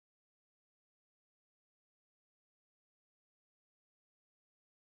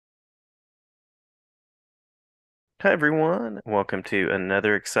Hi, everyone. Welcome to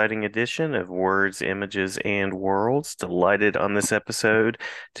another exciting edition of Words, Images, and Worlds. Delighted on this episode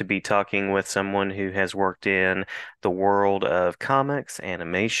to be talking with someone who has worked in the world of comics,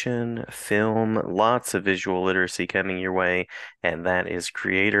 animation, film, lots of visual literacy coming your way, and that is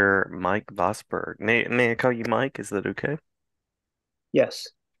creator Mike Vosburg. May I call you Mike? Is that okay? Yes.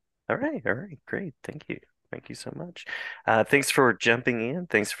 All right, great. Thank you. Thank you so much. Thanks for jumping in.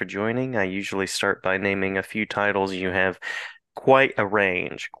 Thanks for joining. I usually start by naming a few titles. You have quite a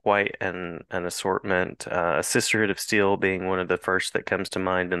range, quite an assortment. A Sisterhood of Steel being one of the first that comes to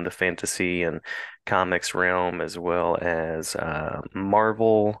mind in the fantasy and comics realm, as well as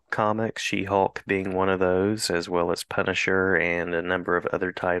Marvel comics, She-Hulk being one of those, as well as Punisher and a number of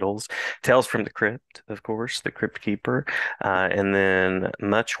other titles. Tales from the Crypt, of course, The Crypt Keeper, and then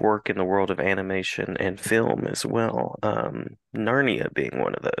much work in the world of animation and film as well. Narnia being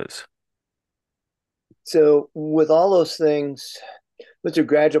one of those. So with all those things, it's a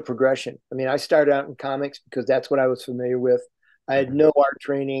gradual progression. I mean, I started out in comics because that's what I was familiar with. I had Mhm. no art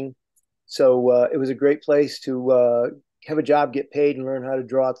training, so it was a great place to have a job, get paid, and learn how to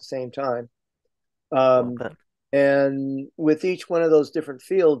draw at the same time. Love Um, that. and with each one of those different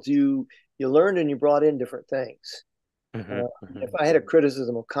fields, you learned and you brought in different things. Hmm, If hmm. I had a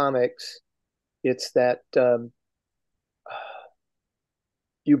criticism of comics, it's that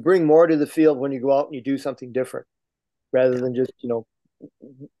you bring more to the field when you go out and you do something different, rather Yeah, than just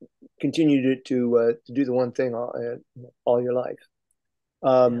continue to do the one thing all your life.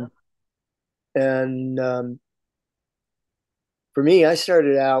 yeah. Um, and For me, I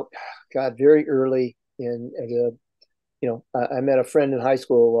started out, God, very early in at a I met a friend in high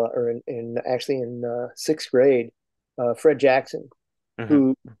school, or in actually in sixth grade, Fred Jackson, Hmm.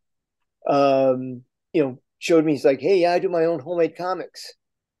 who showed me. He's like, "Hey, yeah, I do my own homemade comics,"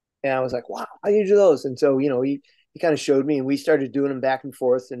 and I was like, "Wow, how do you do those?" And so he kind of showed me, and we started doing them back and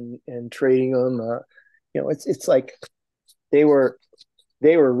forth and trading them. It's like they were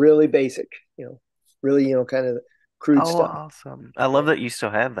they were really basic, really, kind of crude Oh, stuff. awesome. I love And that you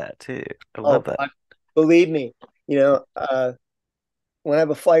still have that too. I love oh, that. believe me, you know, when I have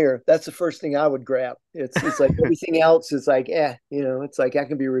a fire, that's the first thing I would grab. It's like everything else is like, it's like I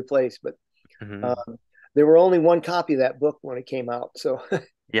can be replaced. But Hmm. um, there were only one copy of that book when it came out. So,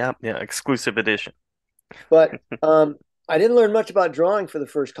 Yeah, yeah, exclusive edition. but I didn't learn much about drawing for the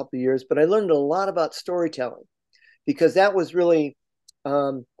first couple of years, but I learned a lot about storytelling because that was really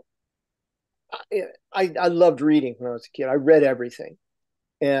um, I loved reading when I was a kid. I read everything.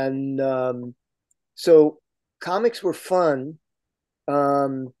 And so comics were fun.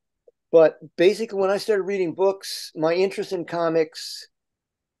 Um, but basically, when I started reading books, my interest in comics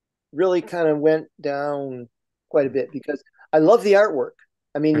really kind of went down quite a bit because I love the artwork.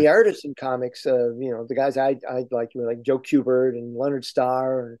 I mean, the artists in comics, the guys I like were like Joe Kubert and Leonard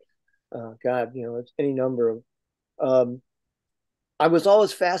Starr, and God, it's any number of. Um, I was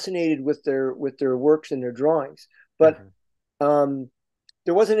always fascinated with their works and their drawings, but Hmm. um,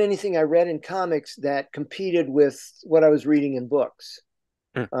 there wasn't anything I read in comics that competed with what I was reading in books.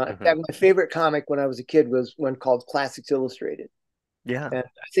 In Hmm. fact, my favorite comic when I was a kid was one called Classics Illustrated. Yeah. And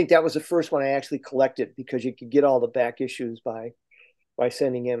I think that was the first one I actually collected because you could get all the back issues by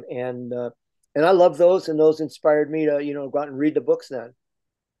sending him. And I love those, and those inspired me to go out and read the books then.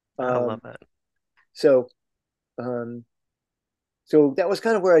 I Um, love it. so um, so that was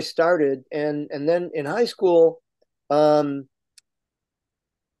kind of where I started, and then in high school, um,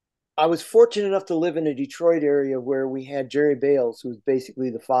 I was fortunate enough to live in a Detroit area where we had Jerry Bales, who was basically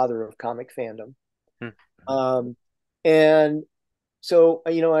the father of comic fandom. Mhm. Um, and so,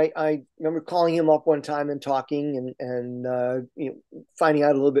 I remember calling him up one time and talking and finding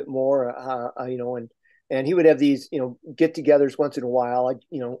out a little bit more, and he would have these, get-togethers once in a while,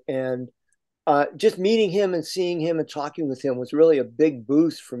 and just meeting him and seeing him and talking with him was really a big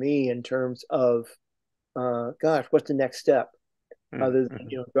boost for me in terms of, gosh, what's the next step? Mhm. Other than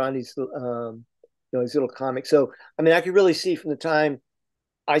Mhm. drawing these little comics. So I mean, I could really see from the time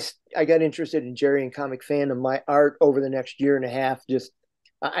I got interested in Jerry and comic fandom, my art over the next year and a half just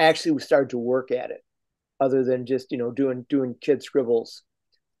I actually started to work at it, other than just doing kid scribbles.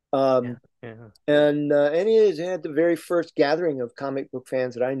 Yeah. Um, Yeah. and he had the very first gathering of comic book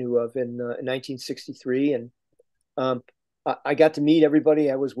fans that I knew of in 1963, and um, I got to meet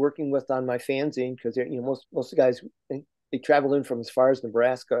everybody I was working with on my fanzine because most of the guys they traveled in from as far as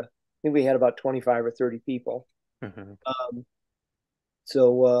Nebraska. I think we had about 25 or 30 people. Hmm. Um,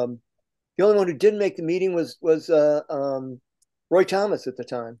 so the only one who didn't make the meeting was Roy Thomas at the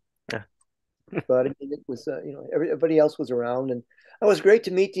time. Yeah. But I mean, it was everybody else was around, and it was great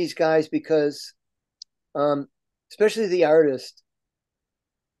to meet these guys because um, especially the artists,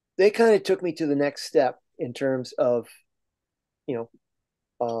 they kind of took me to the next step in terms of, you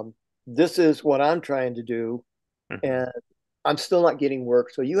know, this is what I'm trying to do, Hmm. and I'm still not getting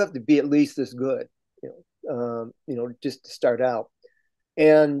work, so you have to be at least this good, just to start out.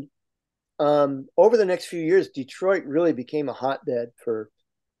 And over the next few years, Detroit really became a hotbed for,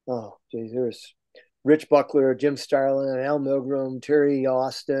 oh, geez, there's Rich Buckler, Jim Starlin, Al Milgrom, Terry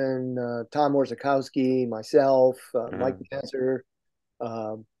Austin, Tom Orzechowski, myself, Mike Hmm. Vosburg.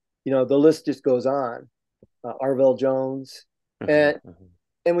 Um, the list just goes on. Arvell Jones, Hmm. and Hmm.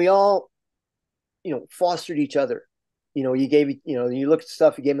 and we all, fostered each other. You look at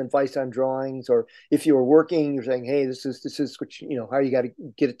stuff, you gave them advice on drawings, or if you were working, you're saying, hey, this is what how you got to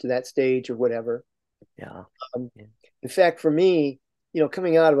get it to that stage or whatever. Yeah. Um, Yeah. in fact, for me,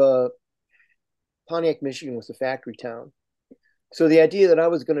 coming out of a Pontiac, Michigan was a factory town. So the idea that I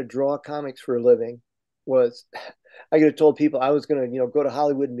was going to draw comics for a living was, I could have told people I was going to, go to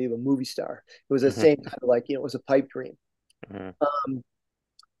Hollywood and be a movie star. It was the same Hmm. kind of like, it was a pipe dream. Hmm. Um,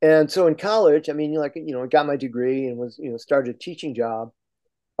 and so in college, I mean, like, I got my degree and was, started a teaching job.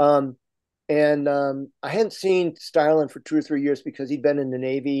 Um, and I hadn't seen Starlin for 2 or 3 years because he'd been in the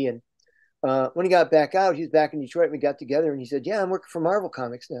Navy. And when he got back out, he was back in Detroit. And we got together and he said, yeah, I'm working for Marvel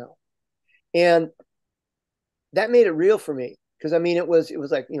Comics now. And that made it real for me because I mean it was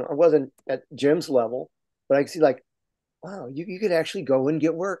like I wasn't at Jim's level, but I could see like wow you could actually go and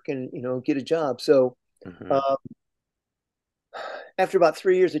get work and get a job. So Hmm. uh, after about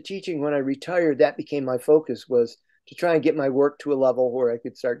 3 years of teaching, when I retired, that became my focus was to try and get my work to a level where I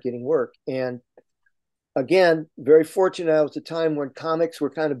could start getting work. And again, very fortunate. I was a time when comics were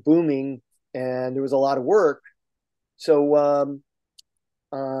kind of booming and there was a lot of work. So um,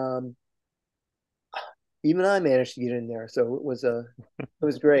 even I managed to get in there. So it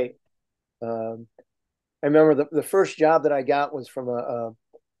was great. Um, I remember the first job that I got was from a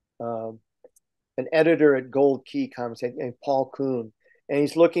an editor at Gold Key Comics named Paul Kuhn, and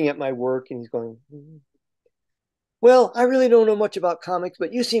he's looking at my work and he's going, "Well, I really don't know much about comics,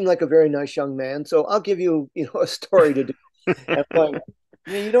 but you seem like a very nice young man, so I'll give you a story to do." And I'm going,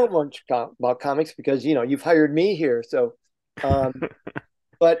 you don't know much about comics because you've hired me here, so. Um,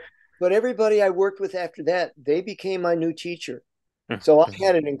 but but everybody I worked with after that, they became my new teacher. So I Hmm.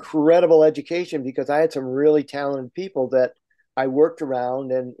 had an incredible education because I had some really talented people that I worked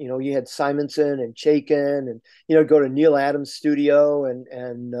around, and you had Simonson and Chaikin, and go to Neil Adams' studio,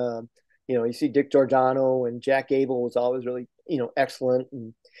 and you see Dick Giordano and Jack Abel was always really excellent,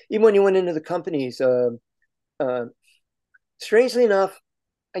 and even when you went into the companies, uh, strangely enough,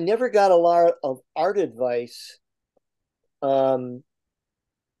 I never got a lot of art advice um,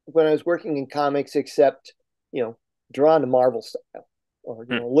 when I was working in comics, except draw on the Marvel style, or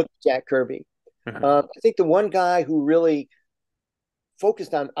look at Jack Kirby. Hmm. I think the one guy who really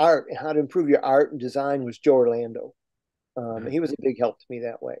focused on art and how to improve your art and design was Joe Orlando. He was a big help to me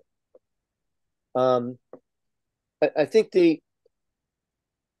that way. Um, I think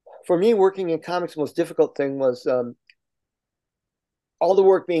for me working in comics, the most difficult thing was all the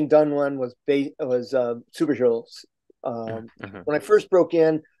work being done when was superheroes. Hmm. When I first broke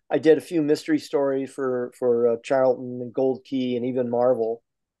in, I did a few mystery stories for Charlton and Gold Key and even Marvel.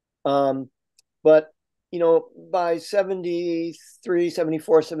 Um, but by 73,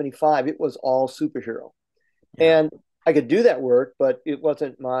 74, 75, it was all superhero. Yeah. And I could do that work, but it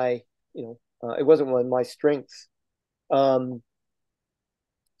wasn't it wasn't one of my strengths. Um,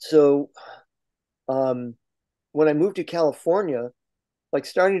 so um, when I moved to California, like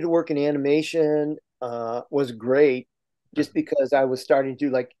starting to work in animation was great, just Hmm. because I was starting to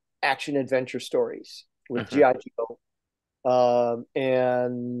do like action adventure stories with Hmm. GI Joe,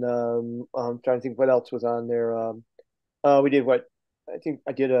 and I'm trying to think what else was on there. We did what I think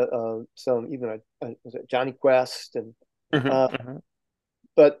I did some even was it Johnny Quest and Hmm. uh, Hmm.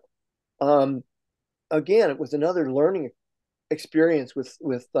 but um, again, it was another learning experience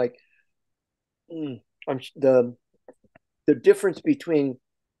with like mm, the difference between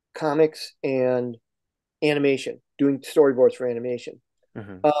comics and animation, doing storyboards for animation.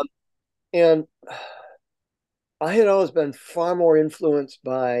 Hmm. Um, and I had always been far more influenced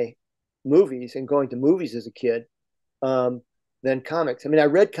by movies and going to movies as a kid um, than comics. I mean, I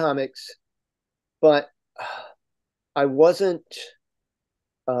read comics, but I wasn't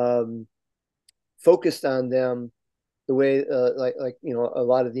um, focused on them the way like a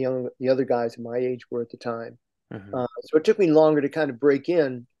lot of the other guys in my age were at the time. Hmm. So it took me longer to kind of break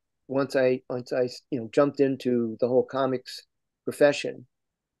in once I jumped into the whole comics profession.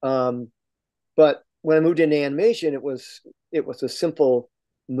 Um, but when I moved into animation, it was a simple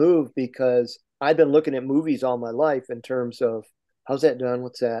move because I'd been looking at movies all my life in terms of how's that done,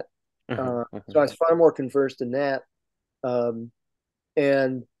 what's that. Hmm. So Hmm. I was far more conversed in that. Um,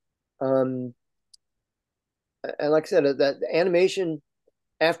 and um, and like I said, that animation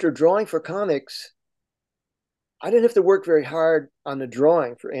after drawing for comics, I didn't have to work very hard on the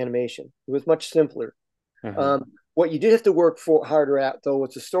drawing for animation. It was much simpler. Hmm. What you did have to work for harder at though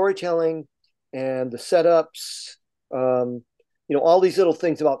was the storytelling and the setups. Um, all these little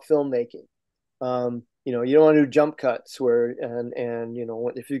things about filmmaking. You don't want to do jump cuts where and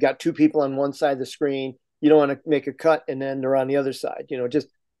if you've got two people on one side of the screen, you don't want to make a cut and then they're on the other side. Just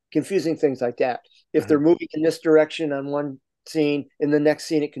confusing things like that. If they're Hmm. moving in this direction on one scene, in the next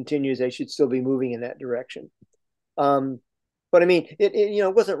scene it continues, they should still be moving in that direction. Um, but I mean,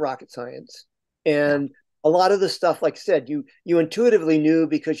 it wasn't rocket science, Yeah. and a lot of the stuff, like I said, you intuitively knew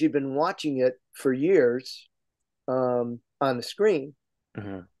because you've been watching it for years on the screen.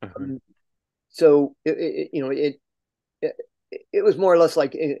 Hmm. Hmm. Um, so it, it was more or less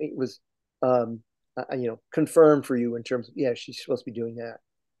like it was confirmed for you in terms of, yeah, she's supposed to be doing that.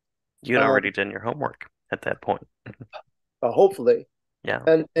 You had Um, already done your homework at that point. Hopefully, Yeah.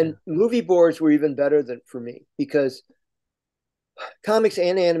 and Yeah. movie boards were even better than for me because comics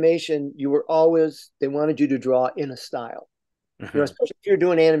and animation, you were always they wanted you to draw in a style. Hmm. Especially if you're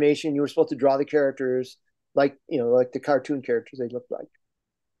doing animation, you were supposed to draw the characters like the cartoon characters they look like.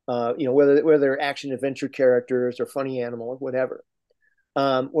 Whether they're action adventure characters or funny animal or whatever.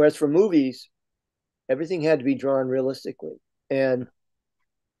 Whereas for movies, everything had to be drawn realistically, and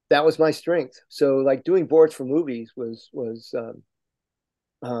that was my strength. So like doing boards for movies was um,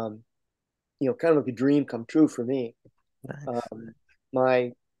 kind of like a dream come true for me. Nice. Um,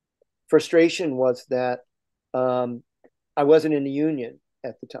 my frustration was that um, I wasn't in the union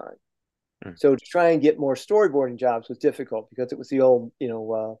at the time. Mm. So to try and get more storyboarding jobs was difficult because it was the old,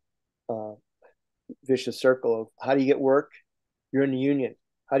 vicious circle of how do you get work? You're in the union.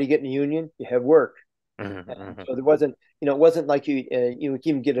 How do you get in the union? You have work. Hmm. And Hmm. so there wasn't, it wasn't like you would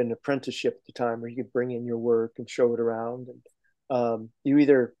even get an apprenticeship at the time where you could bring in your work and show it around. And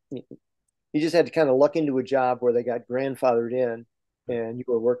you just had to kind of luck into a job where they got grandfathered in and you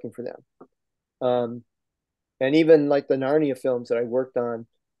were working for them. Um, and even like the Narnia films that I worked on,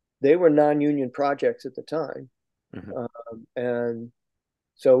 they were non-union projects at the time. Hmm. And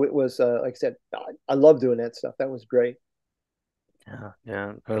so it was, like I said, I love doing that stuff. That was great. Yeah.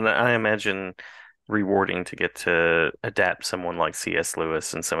 Yeah. And I imagine rewarding to get to adapt someone like C.S.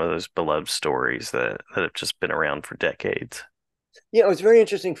 Lewis and some of those beloved stories that have just been around for decades. Yeah, it was very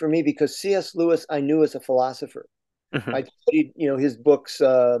interesting for me because C.S. Lewis I knew as a philosopher. Hmm. I studied, his books,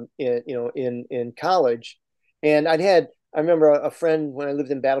 in college, and I remember a friend when I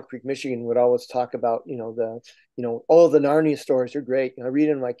lived in Battle Creek, Michigan, would always talk about, all the Narnia stories are great. I read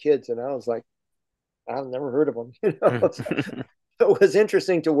them to my kids, and I was like, I've never heard of them. So it was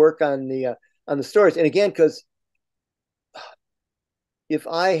interesting to work on the stories, and again, because if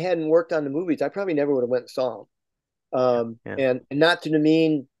I hadn't worked on the movies, I probably never would have went and saw them. Yeah. Yeah. And not to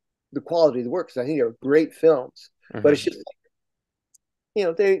demean the quality of the work, because I think they were great films, but it's Hmm. just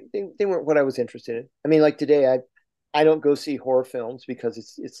they weren't what I was interested in. I mean, like today, I don't go see horror films because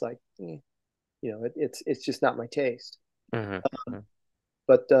it's like it's just not my taste. Hmm.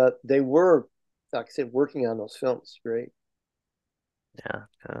 But they were, like I said, working on those films. Great.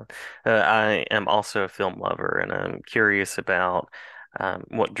 Yeah. I am also a film lover, and I'm curious about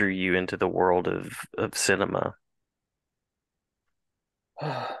what drew you into the world of cinema.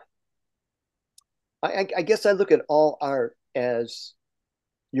 I guess I look at all art as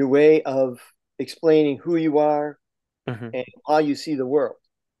your way of explaining who you are Hmm. and how you see the world.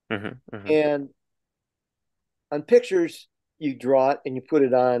 Hmm. Hmm. And on pictures, you draw it and you put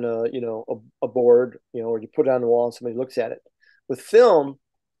it on a board, or you put it on the wall and somebody looks at it. With film,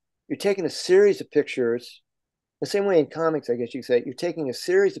 you're taking a series of pictures, the same way in comics, I guess you could say, you're taking a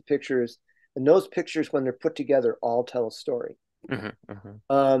series of pictures, and those pictures, when they're put together, all tell a story. Hmm.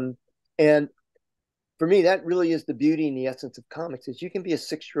 Hmm. And for me, that really is the beauty and the essence of comics is you can be a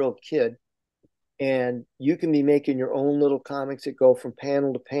 6-year-old kid and you can be making your own little comics that go from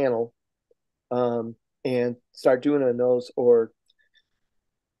panel to panel, and start doing it in those, or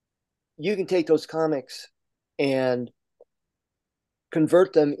you can take those comics and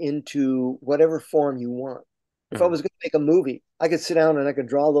convert them into whatever form you want. If I Hmm. was going to make a movie, I could sit down and I could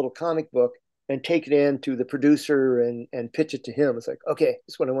draw a little comic book and take it in to the producer and pitch it to him. It's like, okay,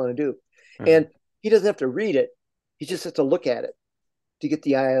 this is what I want to do. Hmm. And he doesn't have to read it. He just has to look at it to get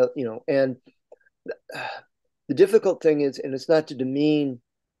the eye. And the difficult thing is, and it's not to demean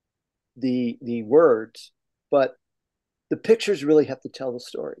the words, but the pictures really have to tell the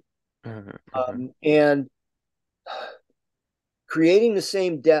story. Hmm. Hmm. And creating the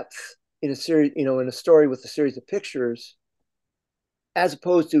same depth in a series, in a story with a series of pictures, as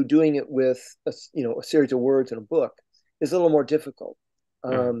opposed to doing it with a series of words in a book, is a little more difficult.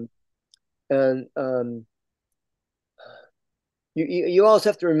 Hmm. Um, and you always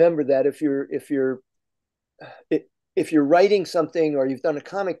have to remember that if you're writing something or you've done a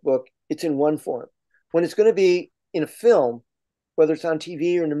comic book, it's in one form. When it's going to be in a film, whether it's on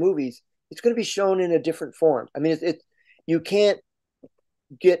TV or in the movies, it's going to be shown in a different form. I mean, you can't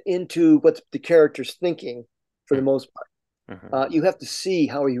get into what the character's thinking for the most part. Hmm. You have to see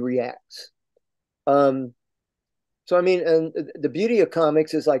how he reacts. Um, so I mean, and the beauty of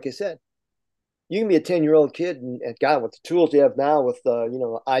comics is, like I said, you can be a 10-year-old kid, and God, with the tools you have now with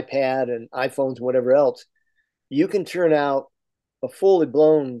iPad and iPhones and whatever else, you can turn out a fully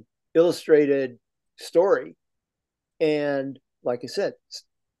blown illustrated story. And like I said,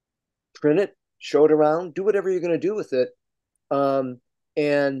 print it, show it around, do whatever you're going to do with it. Um,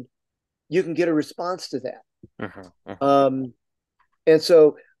 and you can get a response to that. Hmm. Hmm. Um, and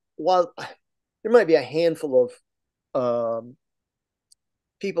so while there might be a handful of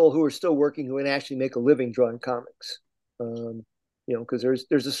people who are still working who can actually make a living drawing comics, because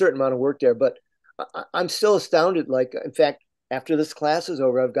there's a certain amount of work there. But I'm still astounded. Like, in fact, after this class is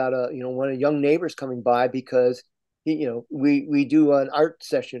over, I've got one of the young neighbors coming by because we do an art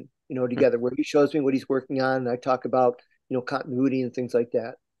session, together where he shows me what he's working on, and I talk about continuity and things like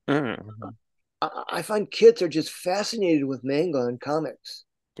that. Hmm. I find kids are just fascinated with manga and comics.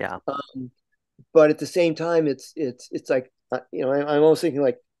 Yeah. Um, but at the same time, it's like I'm almost thinking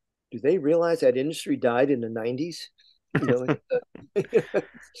like, do they realize that industry died in the '90s? You know,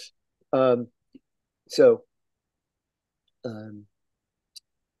 um, so um,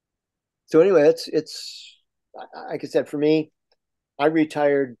 so anyway, it's like I said, for me, I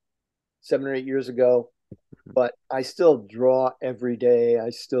retired 7 or 8 years ago, but I still draw every day. I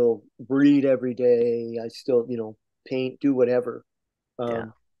still read every day. I still paint, do whatever. Yeah.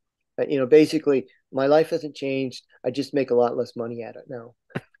 Um, basically, my life hasn't changed. I just make a lot less money at it now,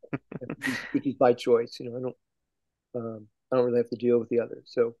 which is by choice. I don't really have to deal with the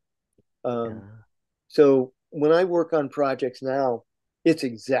others. Um, Yeah. so when I work on projects now, it's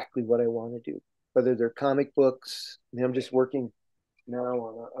exactly what I want to do. Whether they're comic books, I mean, I'm just working now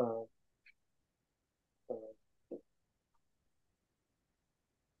on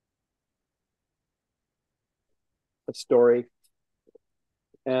a story,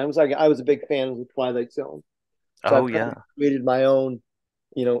 and I was a big fan of the Twilight Zone, so Oh I've kind of yeah. created my own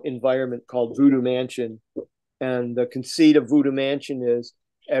environment called Voodoo Mansion, and the conceit of Voodoo Mansion is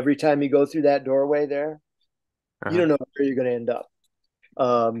every time you go through that doorway there, you Uh-huh. don't know where you're going to end up.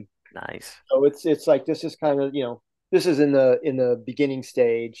 Um, Nice. So it's like this is kind of this is in the beginning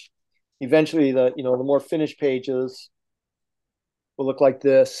stage. Eventually, the more finished pages will look like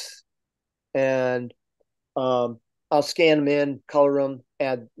this, and um, I'll scan them in, color them,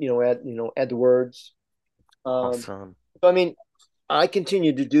 add the words. Um, Awesome. so I mean, I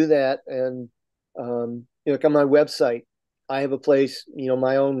continue to do that, and like on my website, I have a place,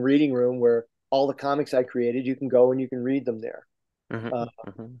 my own reading room where all the comics I created, you can go and you can read them there. Uh,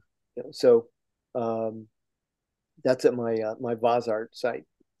 Hmm. Hmm. so um, that's at my Vosart site.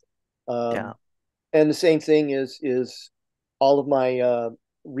 Yeah. Um, and the same thing is all of my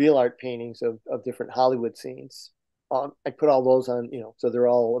real art paintings of different Hollywood scenes. I put all those on, so they're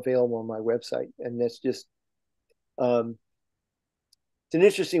all available on my website, and that's just um, it's an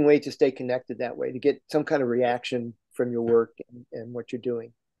interesting way to stay connected that way to get some kind of reaction from your work and what you're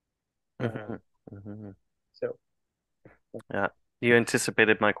doing. Hmm. Um, Hmm. so, Yeah. You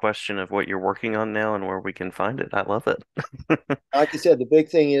anticipated my question of what you're working on now and where we can find it. I love it. like I said, the big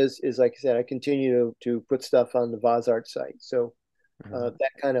thing is like I said, I continue to put stuff on the Vosart site. So Mhm.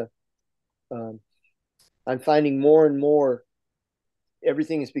 that kind of um, I'm finding more and more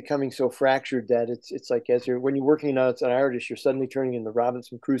everything is becoming so fractured that it's like as you're when you're working on as an artist, you're suddenly turning into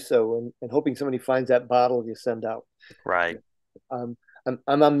Robinson Crusoe and hoping somebody finds that bottle you send out. Right. Um,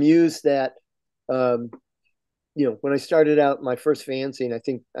 I'm amused that um, when I started out my first fanzine, I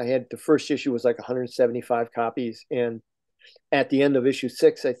think I had the first issue was like 175 copies, and at the end of issue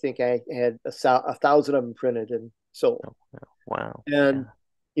 6, I think I had a thousand of them printed and sold. Oh, wow. And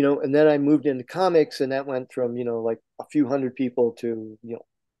Yeah. and then I moved into comics, and that went from like a few hundred people to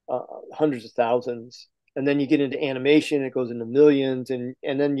hundreds of thousands. And then you get into animation, it goes into millions, and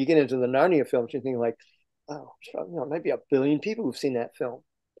then you get into the Narnia films. You're thinking like, oh, maybe a billion people who've seen that film.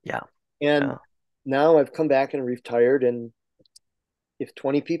 Yeah. And Yeah. now I've come back and retired, and if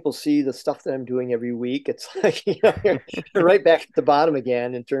 20 people see the stuff that I'm doing every week, it's like, you're right back at the bottom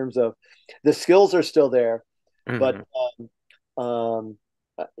again in terms of the skills are still there. But Hmm. um,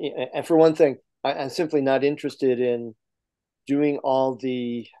 and for one thing, I'm simply not interested in doing all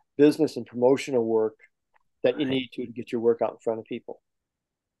the business and promotional work that you Right. need to get your work out in front of people.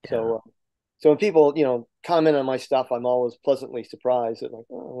 Yeah. So when people, comment on my stuff, I'm always pleasantly surprised that like,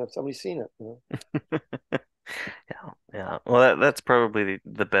 oh, somebody's seen it. Yeah, yeah. Well, that's probably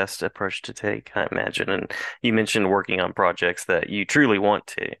the best approach to take, I imagine. And you mentioned working on projects that you truly want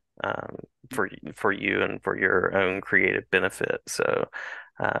to, um, for you and for your own creative benefit. So,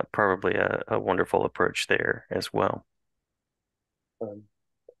 probably a wonderful approach there as well. Um,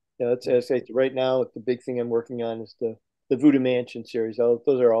 it's like right now the big thing I'm working on is the Voodoo Mansion series. Those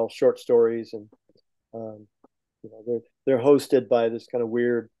are all short stories, and um, they're hosted by this kind of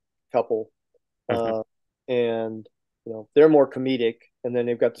weird couple, Hmm. uh, and they're more comedic, and then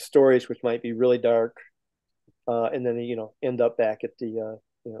they've got the stories which might be really dark, and then they, end up back at the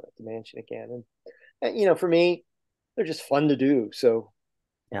at the mansion again. And for me, they're just fun to do. So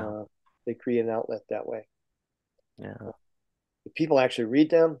Yeah, uh, they create an outlet that way. yeah. If people actually read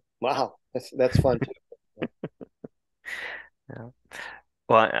them, wow, that's fun too. Yeah.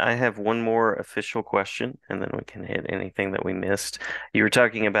 Well, I have one more official question, and then we can hit anything that we missed. You were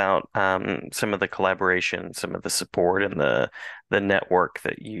talking about some of the collaboration, some of the support, and the network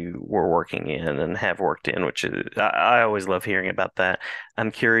that you were working in and have worked in, which is I always love hearing about that.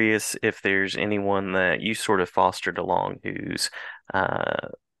 I'm curious if there's anyone that you sort of fostered along whose uh,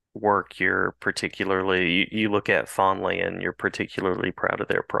 work you're particularly you look at fondly and you're particularly proud of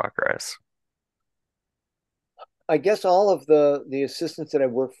their progress. I guess all of the assistants that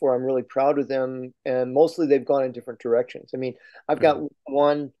I've worked for, I'm really proud of them, and mostly they've gone in different directions. I mean, I've got Hmm.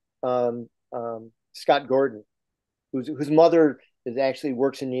 one, Scott Gordon, whose mother is actually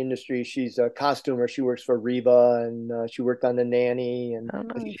works in the industry. She's a costumer. She works for Reba, and she worked on The Nanny, and Oh,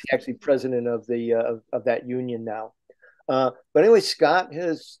 I think she's nice. actually president of the of that union now. But anyway, Scott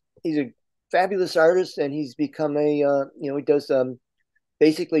has he's a fabulous artist, and he's become a he does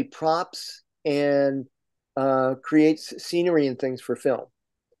basically props and creates scenery and things for film.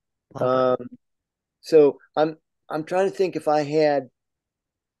 Lovely. Um, so I'm trying to think if I had.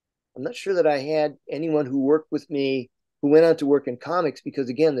 I'm not sure that I had anyone who worked with me who went on to work in comics because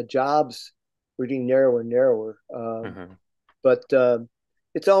again the jobs were getting narrower and narrower. Hmm. But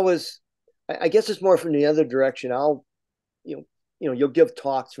it's always I guess it's more from the other direction. I'll you know you'll give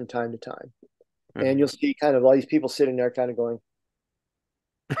talks from time to time and Hmm. you'll see kind of all these people sitting there kind of going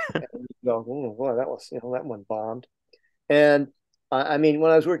and you go, oh, boy, that was that one bombed. And I mean,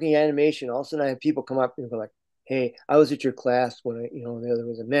 when I was working in animation, all of a sudden I had people come up and go like, "Hey, I was at your class when the other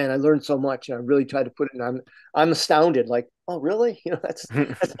was a man. I learned so much, and I really tried to put it." And I'm astounded, like, "Oh, really? That's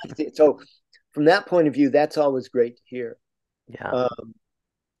so." From that point of view, that's always great to hear. Yeah. Um,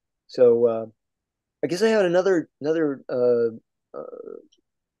 so I guess I had another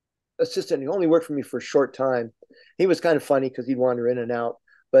assistant. He only worked for me for a short time. He was kind of funny because he'd wander in and out.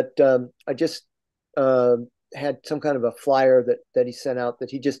 But I just uh, had some kind of a flyer that he sent out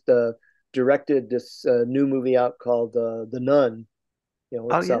that he just directed this new movie out called The Nun. Oh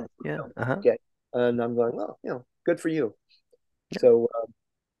It's yeah, yeah. Uh-huh. okay, and I'm going, well, good for you. Yeah. So,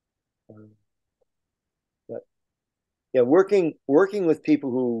 um, but yeah, working with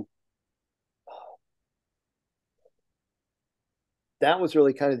people who that was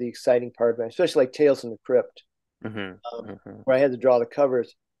really kind of the exciting part of it, especially like Tales from the Crypt, Hmm. Hmm. where I had to draw the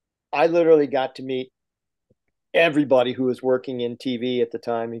covers. I literally got to meet everybody who was working in TV at the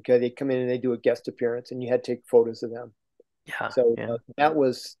time because they come in and they do a guest appearance and you had to take photos of them. Yeah, So yeah. that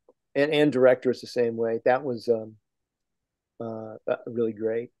was, and directors the same way. That was really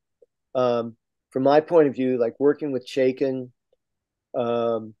great. Um, from my point of view, like working with Chaykin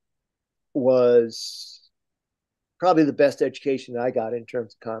um, was probably the best education that I got in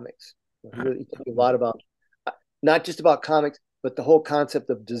terms of comics. He really taught me a lot about not just about comics, but the whole concept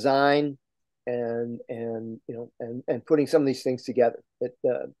of design and putting some of these things together.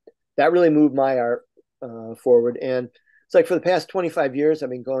 That really moved my art forward. And it's like for the past 25 years, I've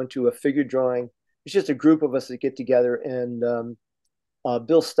been going to a figure drawing. It's just a group of us that get together, and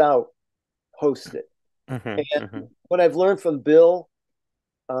Bill Stout hosts it. Hmm. And Hmm. what I've learned from Bill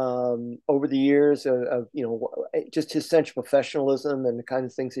over the years of just his sense of professionalism and the kind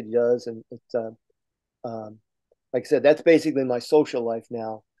of things that he does, and it's like I said, that's basically my social life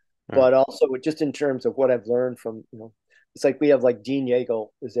now. Hmm. But also just in terms of what I've learned from, it's like we have like Dean Yeagle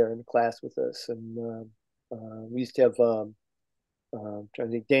is there in the class with us, and we used to have trying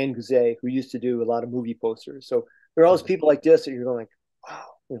to think Dan Gouze, who used to do a lot of movie posters. So there are always Hmm. people like this that you're going like,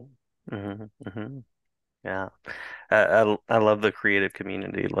 wow, you know. Hmm. Hmm. Yeah. I love the creative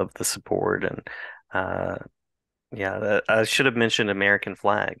community, love the support, and uh, yeah, I should have mentioned American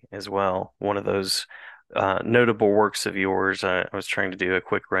Flag as well. One of those notable works of yours. I was trying to do a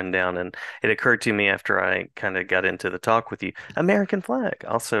quick rundown, and it occurred to me after I kind of got into the talk with you. American Flag,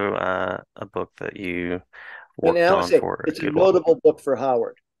 also a book that you And worked I would on say for a it's a good while. notable book for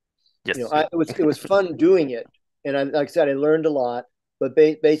Howard. You know, Yes. it was fun doing it, and like I said, I learned a lot. But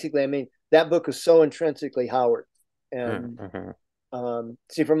basically, I mean, that book was so intrinsically Howard. And Mm-hmm.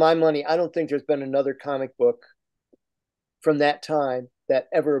 see, for my money, I don't think there's been another comic book from that time that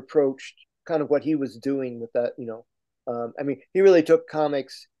ever approached kind of what he was doing with that. You know, I mean, he really took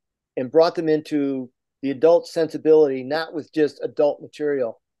comics and brought them into the adult sensibility, not with just adult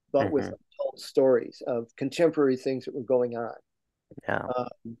material, but with Hmm. adult stories of contemporary things that were going on. Yeah.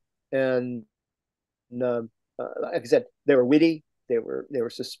 And like I said, they were witty, they were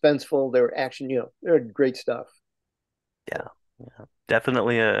suspenseful, they were action. You know, they were great stuff. Yeah. Yeah.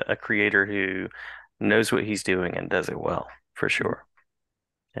 Definitely a creator who knows what he's doing and does it well, for sure.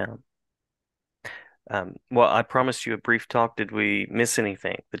 Yeah. Well, I promised you a brief talk. Did we miss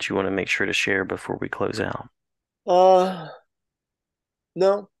anything that you want to make sure to share before we close out? Uh,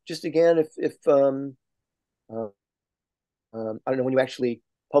 no, just again, if uh, I don't know when you actually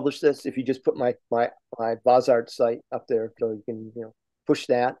publish this, if you just put my Vosart site up there, so you can push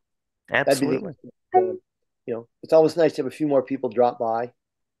that. That'd be Absolutely. it's always nice to have a few more people drop by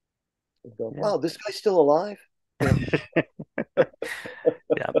and go, Yeah. wow, this guy's still alive. You know,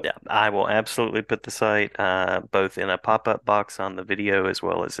 Yeah, yeah. I will absolutely put the site both in a pop-up box on the video as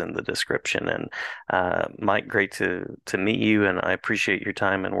well as in the description. And Mike, great to meet you, and I appreciate your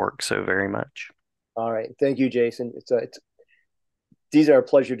time and work so very much. all right, thank you, Jason. It's these are a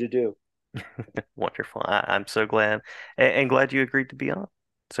pleasure to do. Wonderful. I'm so glad and glad you agreed to be on.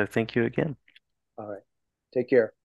 So thank you again. All right, take care.